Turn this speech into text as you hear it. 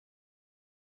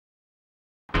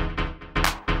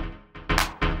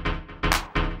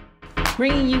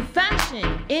bringing you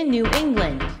fashion in New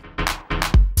England,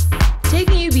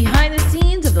 taking you behind the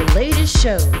scenes of the latest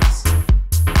shows,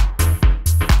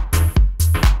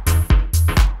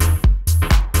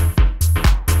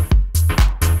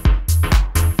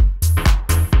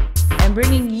 and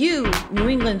bringing you New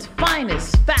England's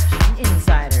finest fashion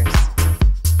insiders.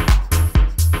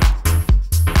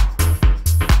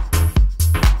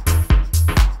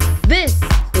 This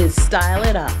is Style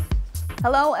It Up.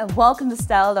 Hello and welcome to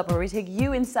Style It Up, where we take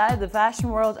you inside the fashion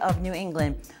world of New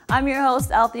England. I'm your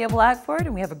host, Althea Blackford,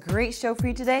 and we have a great show for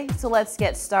you today, so let's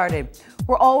get started.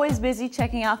 We're always busy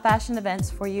checking out fashion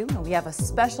events for you, and we have a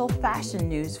special fashion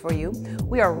news for you.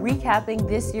 We are recapping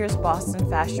this year's Boston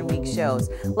Fashion Week shows.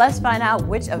 Let's find out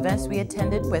which events we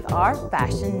attended with our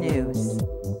fashion news.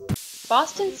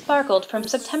 Boston sparkled from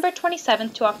September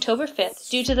 27th to October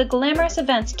 5th due to the glamorous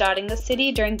events dotting the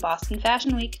city during Boston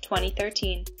Fashion Week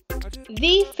 2013.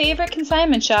 The favorite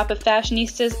consignment shop of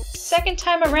fashionistas' second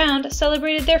time around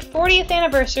celebrated their 40th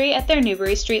anniversary at their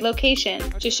Newbury Street location.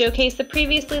 To showcase the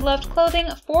previously loved clothing,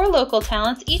 4 local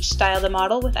talents each styled a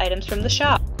model with items from the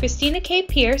shop. Christina K.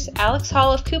 Pierce, Alex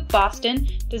Hall of Coop Boston,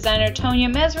 designer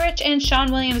Tonya Mesrich, and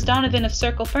Sean Williams Donovan of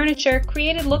Circle Furniture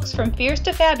created looks from fierce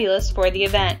to fabulous for the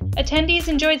event. Attendees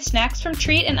enjoyed snacks from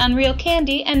Treat and Unreal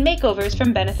Candy and makeovers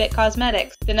from Benefit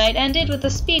Cosmetics. The night ended with a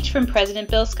speech from President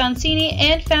Bill Scansini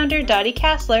and founder Dottie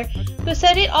Kassler, who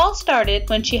said it all started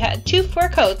when she had 2 fur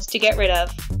coats to get rid of.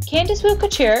 Candice Wu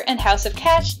Couture and House of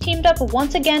Catch teamed up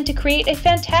once again to create a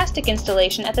fantastic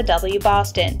installation at the W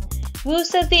Boston. Wu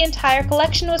says the entire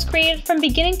collection was created from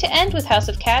beginning to end with House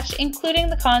of Catch, including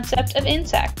the concept of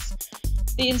insects.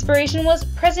 The inspiration was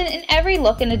present in every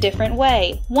look in a different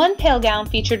way. One pale gown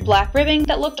featured black ribbing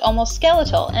that looked almost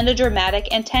skeletal and a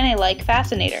dramatic antennae-like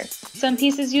fascinator. Some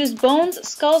pieces used bones,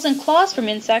 skulls, and claws from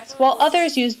insects, while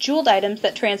others used jeweled items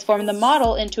that transformed the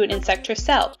model into an insect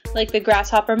herself, like the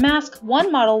grasshopper mask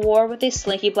one model wore with a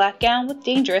slinky black gown with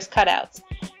dangerous cutouts.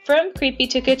 From creepy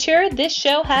to couture, this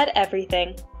show had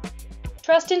everything.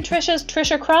 Trust in Trisha's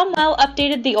Trisha Cromwell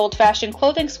updated the old-fashioned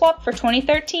clothing swap for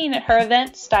 2013 at her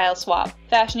event, Style Swap.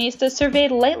 Fashionistas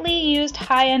surveyed lightly used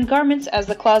high-end garments as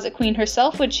the closet queen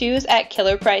herself would choose at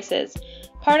killer prices.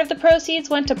 Part of the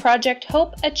proceeds went to Project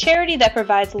Hope, a charity that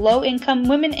provides low-income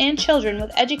women and children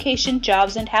with education,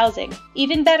 jobs, and housing.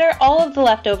 Even better, all of the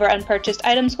leftover unpurchased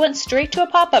items went straight to a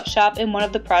pop-up shop in one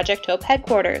of the Project Hope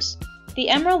headquarters. The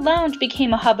Emerald Lounge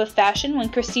became a hub of fashion when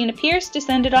Christina Pierce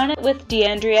descended on it with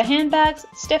DeAndrea handbags,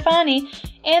 Stefani,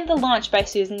 and the launch by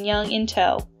Susan Young in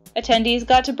tow. Attendees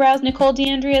got to browse Nicole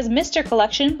DeAndrea's Mr.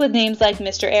 collection with names like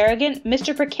Mr. Arrogant,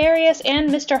 Mr. Precarious, and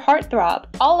Mr. Heartthrob.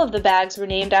 All of the bags were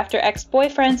named after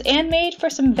ex-boyfriends and made for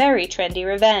some very trendy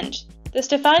revenge. The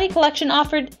Stefani collection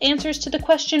offered answers to the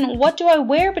question, "What do I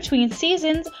wear between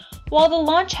seasons?" while the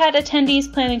launch had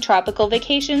attendees planning tropical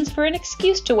vacations for an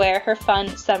excuse to wear her fun,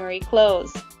 summery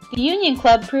clothes. The Union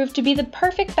Club proved to be the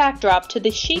perfect backdrop to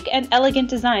the chic and elegant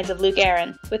designs of Luke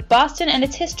Aaron. With Boston and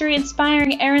its history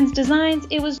inspiring Aaron's designs,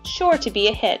 it was sure to be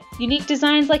a hit. Unique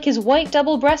designs like his white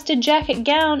double-breasted jacket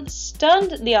gown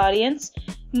stunned the audience.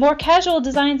 More casual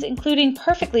designs, including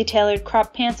perfectly tailored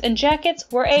crop pants and jackets,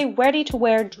 were a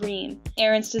ready-to-wear dream.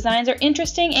 Aaron's designs are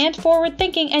interesting and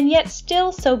forward-thinking, and yet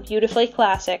still so beautifully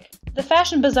classic. The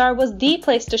Fashion Bazaar was the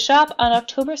place to shop on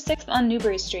October 6th on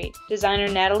Newbury Street. Designer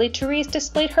Natalie Therese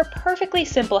displayed her perfectly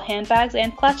simple handbags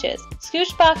and clutches.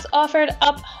 Scoochbox offered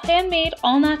up handmade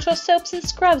all-natural soaps and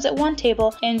scrubs at one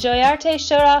table, and Joyarte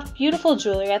showed off beautiful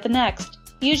jewelry at the next.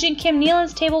 Eugene Kim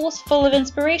Nealon's table was full of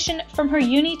inspiration, from her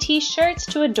uni t-shirts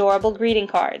to adorable greeting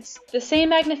cards. The Say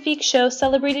Magnifique show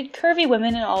celebrated curvy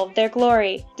women in all of their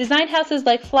glory. Design houses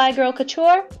like Fly Girl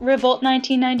Couture, Revolt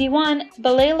 1991,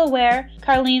 Ballet Wear,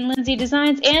 Carlene Lindsay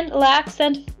Designs, and La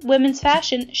Accent Women's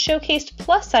Fashion showcased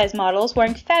plus-size models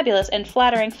wearing fabulous and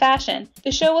flattering fashion.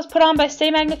 The show was put on by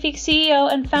Say Magnifique CEO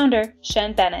and founder,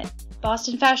 Shen Bennett.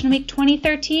 Boston Fashion Week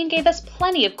 2013 gave us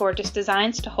plenty of gorgeous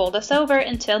designs to hold us over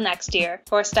until next year.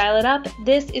 For Style It Up,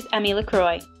 this is Emmy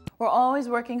LaCroix. We're always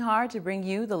working hard to bring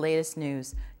you the latest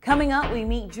news. Coming up, we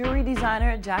meet jewelry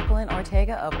designer Jacqueline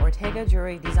Ortega of Ortega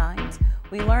Jewelry Designs.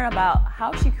 We learn about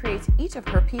how she creates each of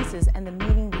her pieces and the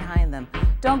meaning behind them.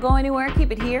 Don't go anywhere,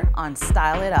 keep it here on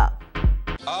Style It Up.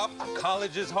 Up,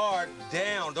 college is hard.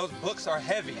 Down, those books are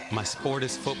heavy. My sport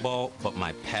is football, but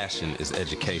my passion is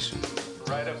education.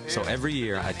 So every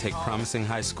year I take promising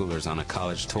high schoolers on a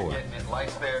college tour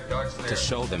to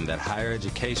show them that higher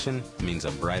education means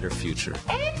a brighter future.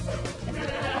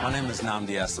 My name is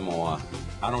Nnamdi Asamoah.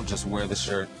 I don't just wear the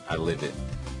shirt, I live it.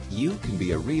 You can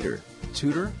be a reader,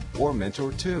 tutor, or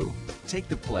mentor too. Take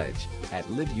the pledge at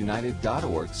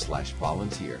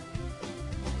liveunited.org/volunteer.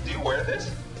 Do you wear this?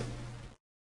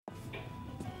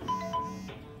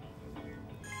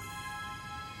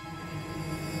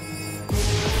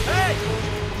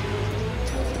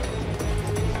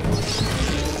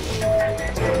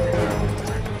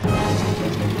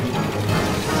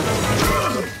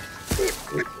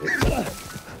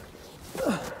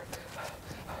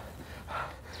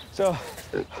 So,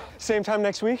 same time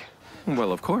next week?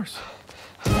 Well, of course.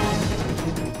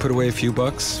 Put away a few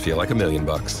bucks, feel like $1 million.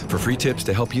 For free tips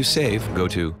to help you save, go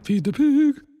to Feed the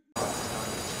Pig.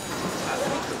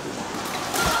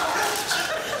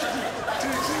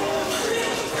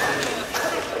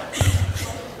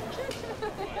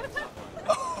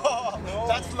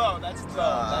 That's slow, that's slow.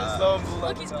 That's slow.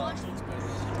 Look, he's blushing.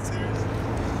 Seriously.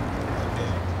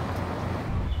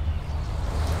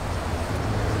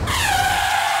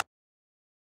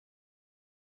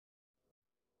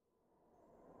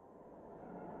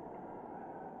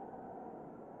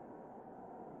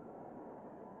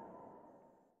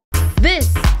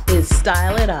 This is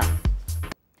Style It Up.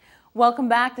 Welcome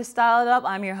back to Style It Up.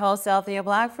 I'm your host, Althea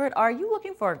Blackford. Are you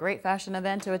looking for a great fashion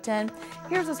event to attend?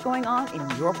 Here's what's going on in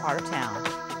your part of town.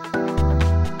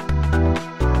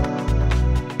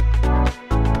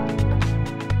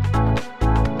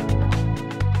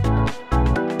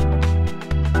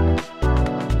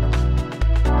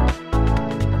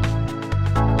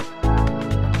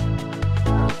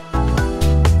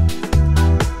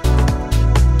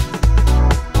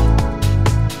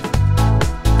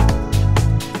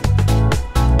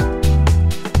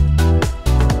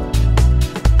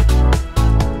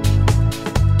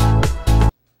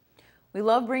 We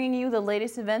love bringing you the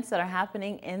latest events that are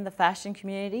happening in the fashion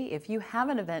community. If you have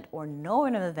an event or know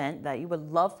an event that you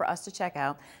would love for us to check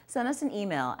out, send us an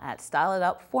email at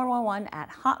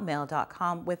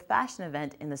styleitup411@hotmail.com with fashion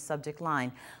event in the subject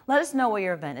line. Let us know what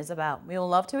your event is about. We will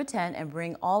love to attend and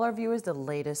bring all our viewers the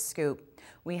latest scoop.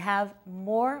 We have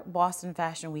more Boston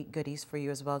Fashion Week goodies for you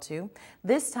as well too.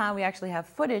 This time we actually have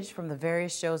footage from the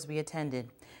various shows we attended.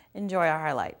 Enjoy our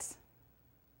highlights.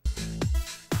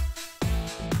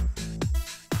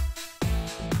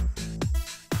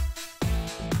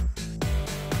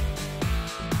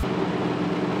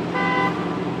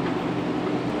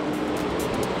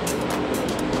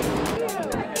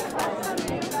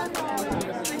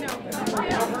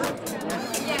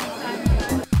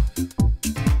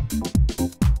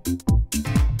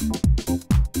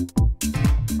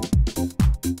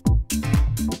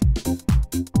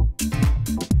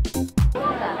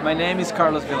 My name is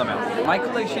Carlos Villamel. My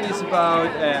collection is about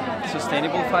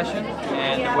sustainable fashion,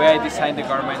 and the way I design the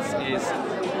garments is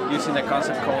using a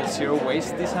concept called zero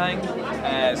waste design.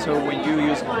 So when you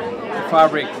use the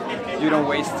fabric, you don't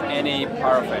waste any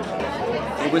part of it.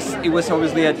 It was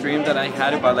obviously a dream that I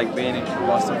had about like being in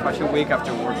Boston Fashion Week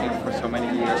after working for so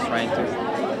many years trying to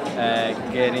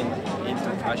get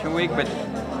into Fashion Week, but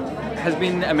it has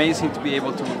been amazing to be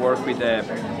able to work with the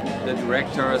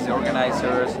directors, the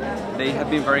organizers. They have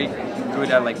been very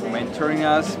good at like mentoring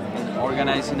us and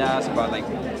organizing us about like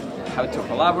how to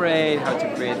collaborate, how to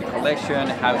create the collection,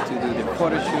 how to do the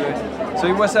photo shoot. So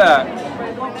it was a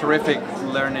terrific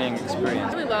learning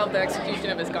experience. I really love the execution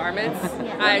of his garments.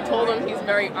 I told him he's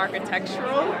very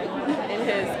architectural in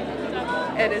his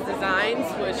designs,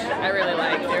 which I really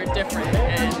like. They're different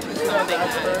and something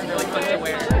that's really fun to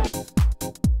wear.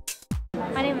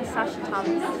 My name is Sasha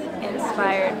Thomas,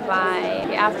 inspired by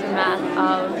the aftermath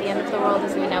of the end of the world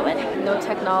as we know it. No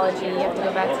technology, you have to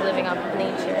go back to living off of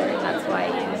nature, and that's why I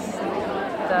use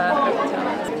the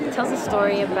tones. It tells a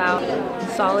story about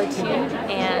solitude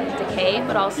and decay,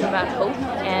 but also about hope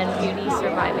and beauty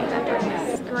surviving that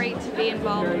darkness. It's great to be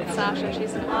involved with Sasha.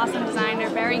 She's an awesome designer,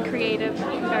 very creative,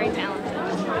 very talented.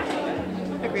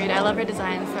 Agreed, I love her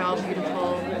designs, they're all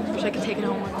beautiful. Wish I could take it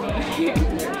home with me.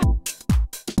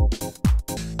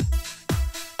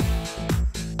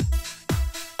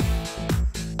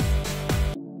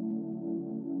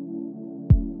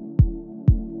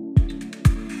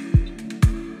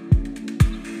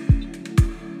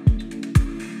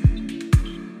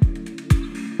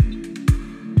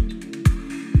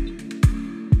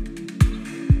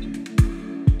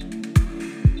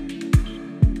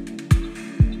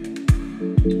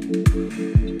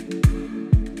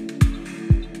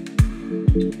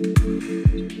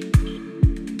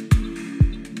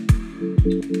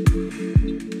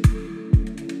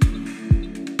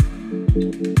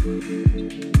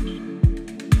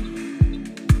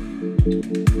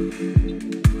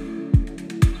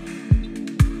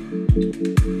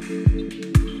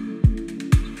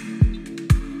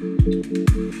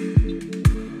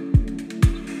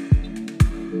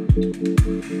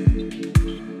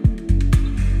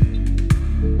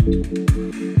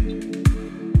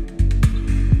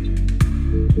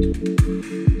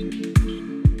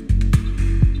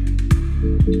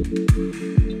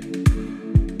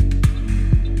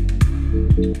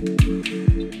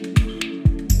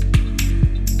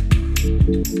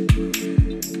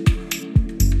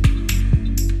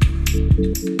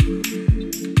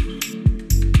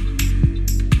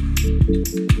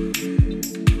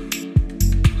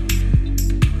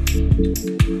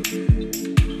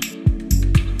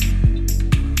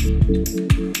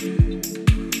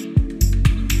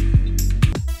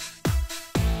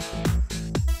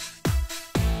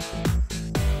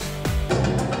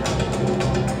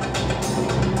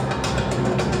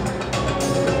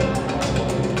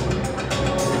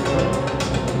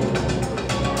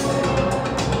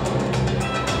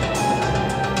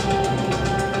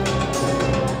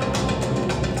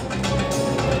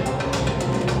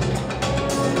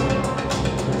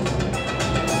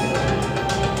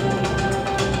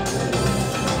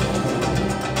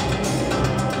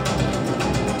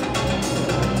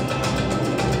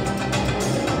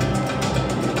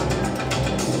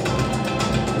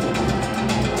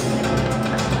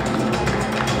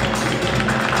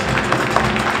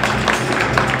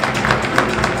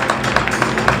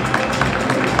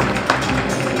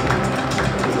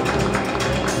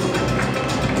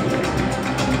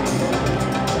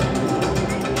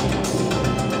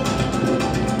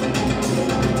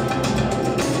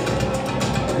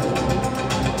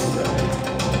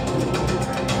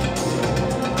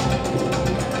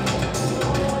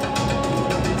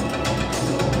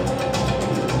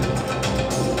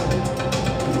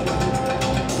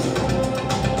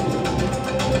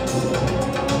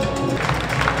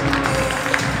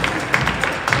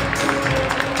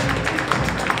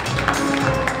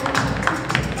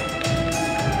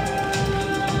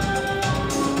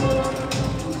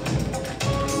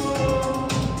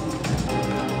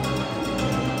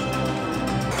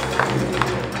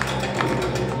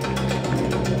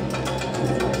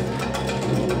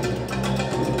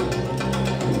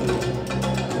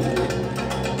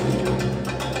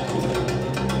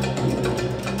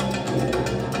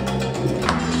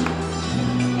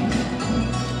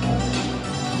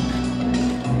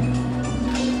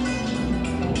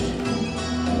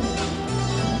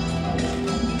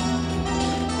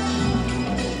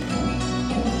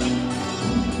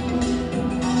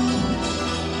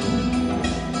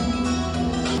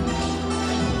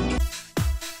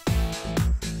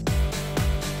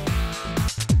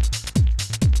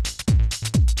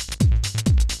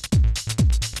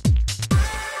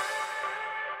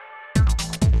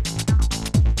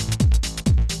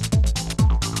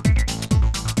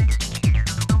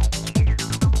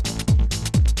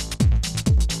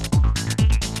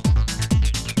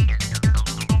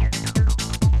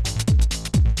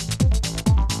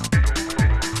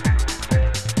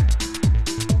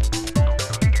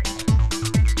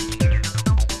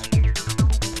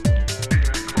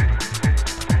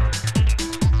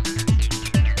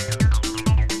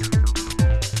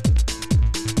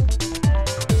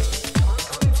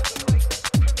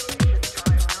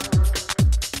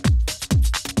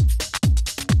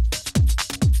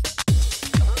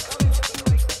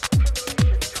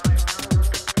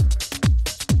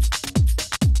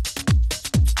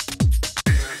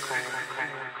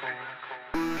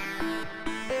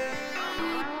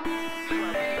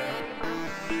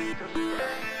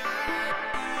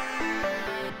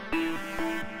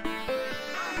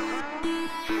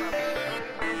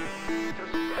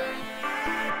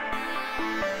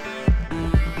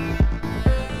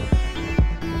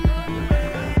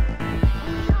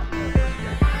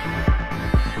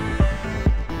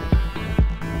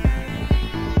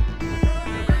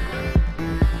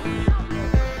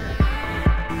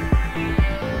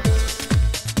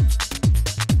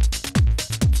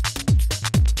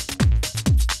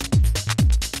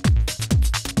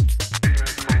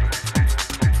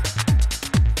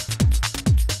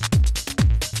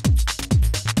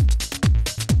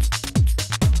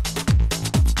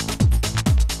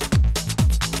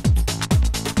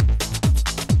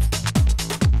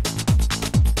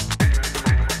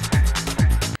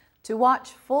 To watch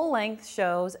full-length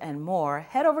shows and more,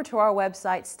 head over to our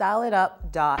website,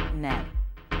 styleitup.net.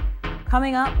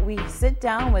 Coming up, we sit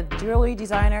down with jewelry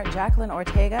designer Jacqueline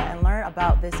Ortega and learn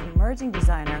about this emerging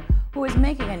designer who is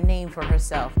making a name for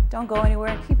herself. Don't go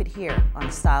anywhere, keep it here on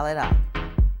Style It Up.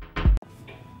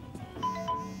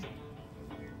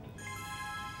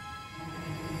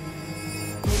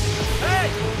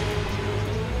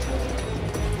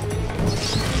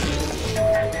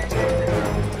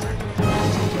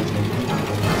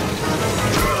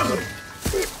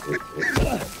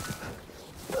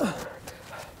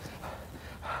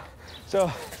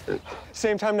 So,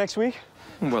 same time next week?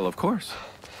 Well, of course.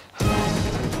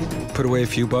 Put away a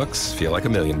few bucks, feel like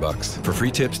 $1 million. For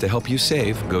free tips to help you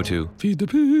save, go to Feed the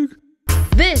Pig.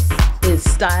 This is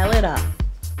Style It Up.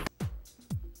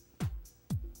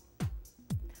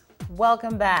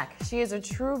 Welcome back. She is a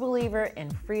true believer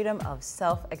in freedom of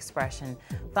self-expression.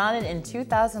 Founded in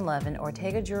 2011,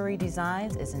 Ortega Jewelry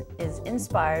Designs is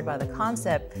inspired by the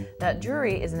concept that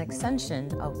jewelry is an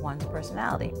extension of one's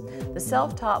personality. The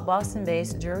self-taught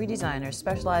Boston-based jewelry designer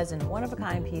specializes in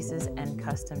one-of-a-kind pieces and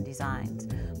custom designs.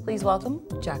 Please welcome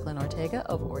Jacqueline Ortega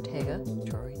of Ortega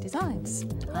Jewelry Designs.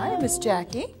 Hi, Miss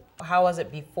Jackie. How was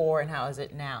it before and how is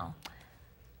it now?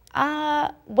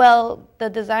 Well, the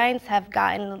designs have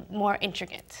gotten more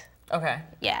intricate. Okay.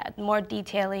 Yeah, more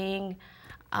detailing.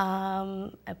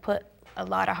 I put a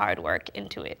lot of hard work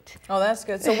into it. Oh, that's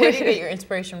good. So where do you get your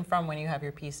inspiration from when you have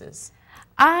your pieces?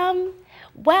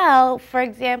 Well, for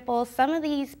example, some of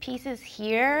these pieces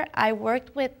here, I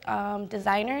worked with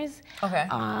designers. Okay.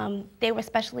 They were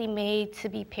specially made to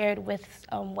be paired with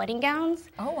wedding gowns.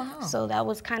 Oh, wow. So that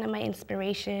was kind of my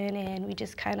inspiration, and we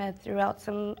just kind of threw out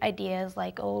some ideas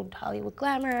like old Hollywood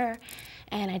glamour,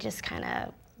 and I just kind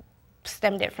of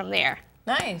stemmed it from there.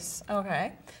 Nice.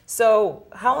 Okay. So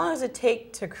how long does it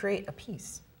take to create a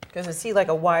piece? Because I see like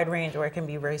a wide range where it can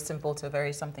be very simple to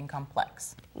very something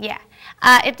complex. Yeah,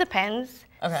 it depends.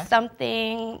 Okay.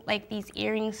 Something like these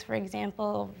earrings, for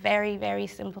example, very, very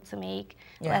simple to make,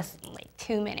 less than like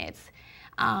 2 minutes.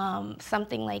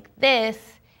 Something like this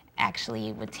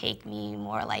actually would take me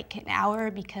more like an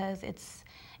hour because it's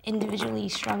individually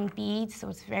strung beads, so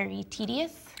it's very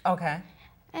tedious. Okay.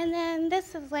 And then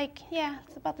this is like, yeah,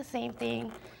 it's about the same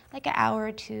thing. Like an hour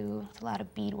or two. It's a lot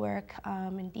of beadwork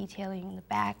and detailing in the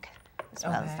back as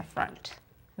well as the front.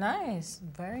 Nice,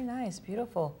 very nice,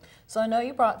 beautiful. So I know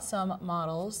you brought some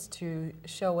models to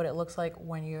show what it looks like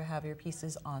when you have your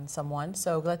pieces on someone.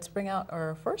 So let's bring out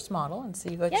our first model and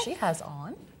see what she has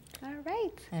on. All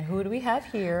right. And who do we have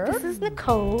here? This is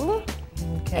Nicole.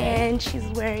 Okay. And she's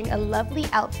wearing a lovely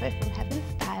outfit from Heaven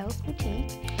Styles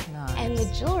Boutique. Nice. And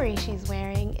the jewelry she's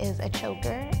wearing is a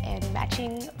choker and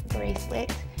matching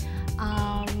bracelet.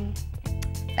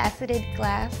 Faceted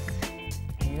glass,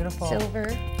 beautiful.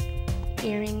 Silver.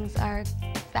 Earrings are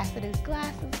faceted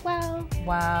glass as well.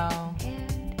 Wow.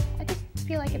 And I just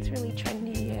feel like it's really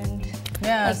trendy and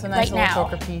yeah, like it's a nice right little now.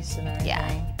 choker piece and everything.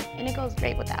 Yeah, and it goes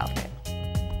great with the outfit.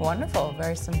 Wonderful,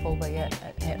 very simple, but yet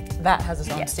that has its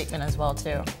own statement as well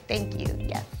too. Thank you,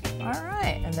 yes. All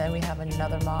right, and then we have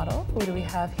another model. Who do we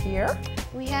have here?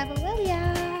 We have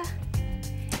Olivia.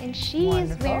 And she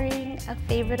is wearing a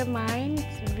favorite of mine.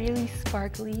 It's really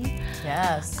sparkly.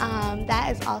 Yes.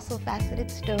 That is also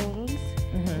faceted stones.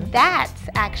 That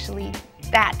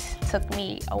took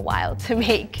me a while to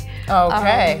make.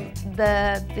 Okay.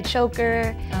 The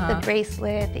choker, the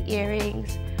bracelet, the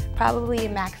earrings, probably a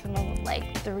maximum of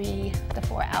like 3 to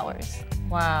 4 hours.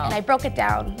 Wow. And I broke it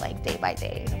down like day by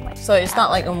day. Like so it's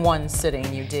not like in one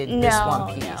sitting you did this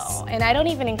one piece. No, and I don't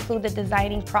even include the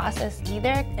designing process either,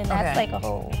 and that's like a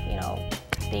whole,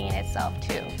 thing in itself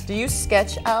too. Do you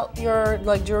sketch out your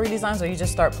like jewelry designs or you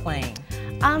just start playing?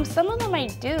 Some of them I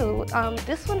do.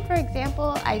 This one, for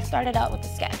example, I started out with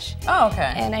a sketch. Oh,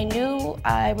 okay. And I knew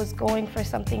I was going for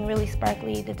something really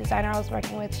sparkly. The designer I was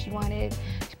working with, she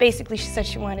said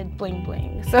she wanted bling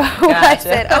bling. So I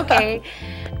said, okay.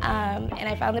 And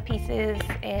I found the pieces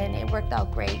and it worked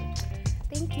out great.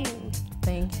 Thank you.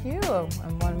 Thank you.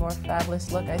 And one more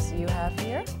fabulous look I see you have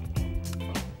here.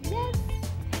 Yes.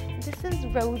 This is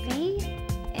Rosie,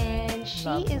 and she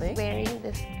is wearing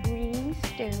this green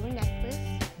stone necklace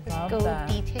with gold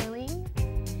detailing,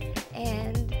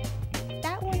 and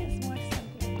that one is more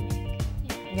simple to make.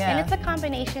 Yeah. And it's a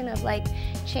combination of like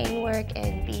chain work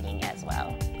and beading as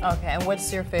well. Okay, and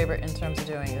what's your favorite in terms of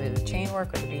doing either the chain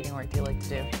work or the beading work do you like to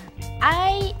do?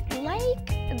 I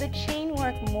like the chain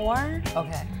work more.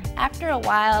 Okay. After a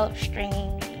while of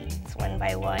stringing beads one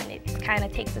by one, it kind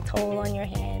of takes a toll on your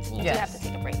hands, and you do have to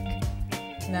take a break.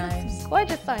 Nice.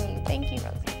 Gorgeous on you. Thank you,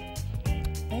 Rosie.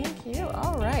 Thank you.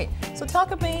 All right. So talk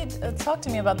to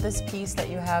me about this piece that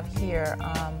you have here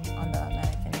on the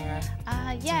mannequin here.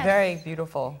 Yes. It's very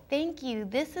beautiful. Thank you.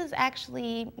 This is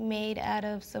actually made out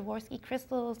of Swarovski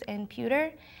crystals and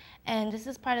pewter. And this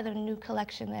is part of the new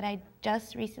collection that I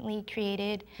just recently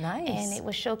created. Nice. And it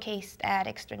was showcased at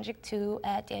Extrinsic 2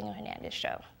 at Daniel Hernandez's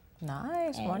show.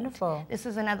 Nice, and wonderful. This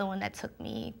is another one that took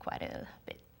me quite a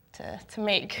bit to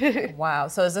make. Wow.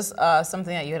 So is this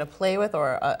something that you had to play with,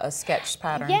 or a sketch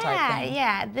pattern type thing?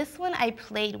 Yeah. This one I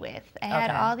played with. I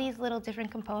had all these little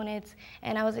different components,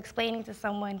 and I was explaining to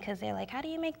someone because they're like, "How do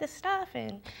you make this stuff?"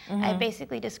 And I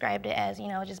basically described it as, you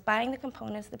know, just buying the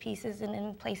components, the pieces, and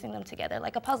then placing them together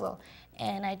like a puzzle.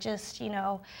 And I just, you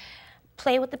know,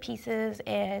 play with the pieces,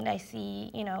 and I see,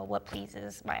 you know, what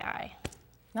pleases my eye.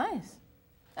 Nice.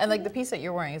 And like the piece that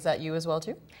you're wearing, is that you as well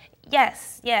too?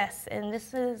 Yes, yes. And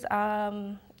this is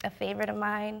a favorite of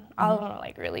mine. All of them are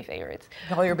like really favorites.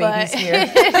 All your babies here.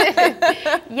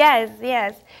 Yes,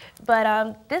 yes.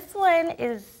 But this one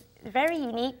is very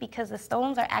unique because the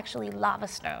stones are actually lava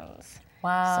stones.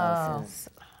 Wow. So this is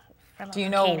from a Do you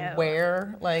volcano. know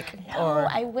where, like, No,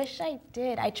 I wish I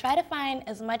did. I try to find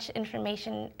as much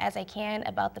information as I can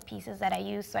about the pieces that I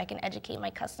use so I can educate my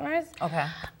customers. Okay.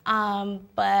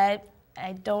 But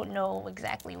I don't know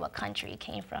exactly what country it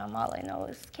came from. All I know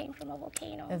is it came from a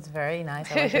volcano. It's very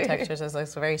nice. I like the textures.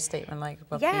 It's very statement-like.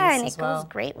 Yeah, and it goes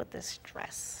great with this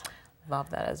dress. Love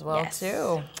that as well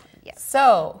too. Yes.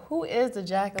 So, who is the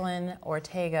Jacqueline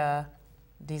Ortega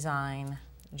design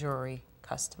jewelry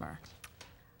customer?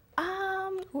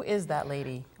 Who is that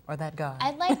lady or that guy?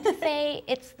 I'd like to say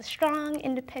it's the strong,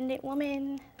 independent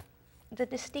woman, the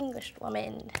distinguished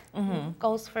woman who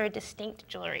goes for distinct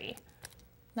jewelry.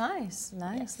 Nice,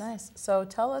 nice, nice. So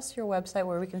tell us your website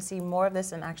where we can see more of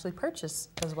this and actually purchase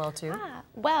as well too.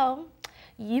 Well,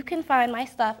 you can find my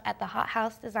stuff at the Hot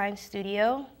House Design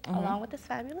Studio along with this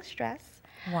fabulous dress.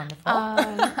 Wonderful.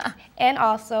 And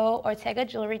also Ortega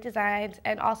Jewelry Designs,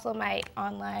 and also my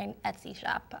online Etsy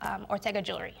shop, Ortega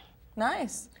Jewelry.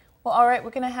 Nice. Well, all right,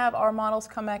 we're going to have our models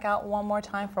come back out one more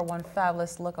time for one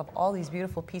fabulous look of all these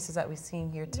beautiful pieces that we've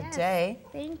seen here today.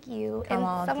 Yes, thank you. Come and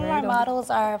on some through. of our models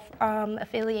are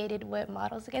affiliated with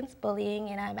Models Against Bullying,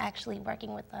 and I'm actually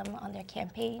working with them on their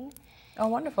campaign. Oh,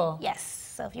 wonderful. Yes,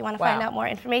 so if you want to find out more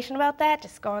information about that,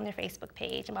 just go on their Facebook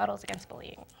page, Models Against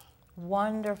Bullying.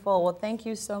 Wonderful. Well, thank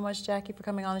you so much, Jackie, for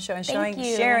coming on the show and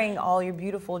sharing all your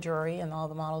beautiful jewelry and all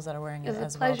the models that are wearing it as well. It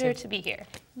was a pleasure to be here.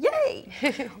 Yay!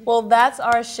 Well, that's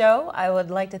our show. I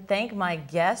would like to thank my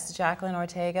guest, Jacqueline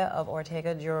Ortega of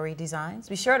Ortega Jewelry Designs.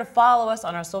 Be sure to follow us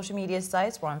on our social media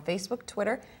sites. We're on Facebook,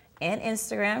 Twitter, and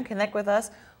Instagram. Connect with us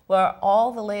where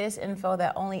all the latest info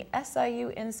that only SIU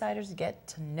insiders get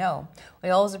to know. We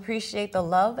always appreciate the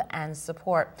love and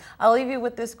support. I'll leave you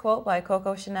with this quote by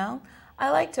Coco Chanel. I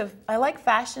like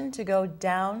fashion to go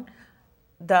down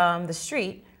the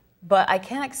street, but I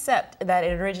can't accept that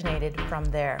it originated from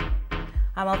there.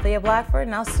 I'm Althea Blackford,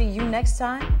 and I'll see you next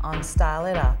time on Style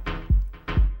It Up.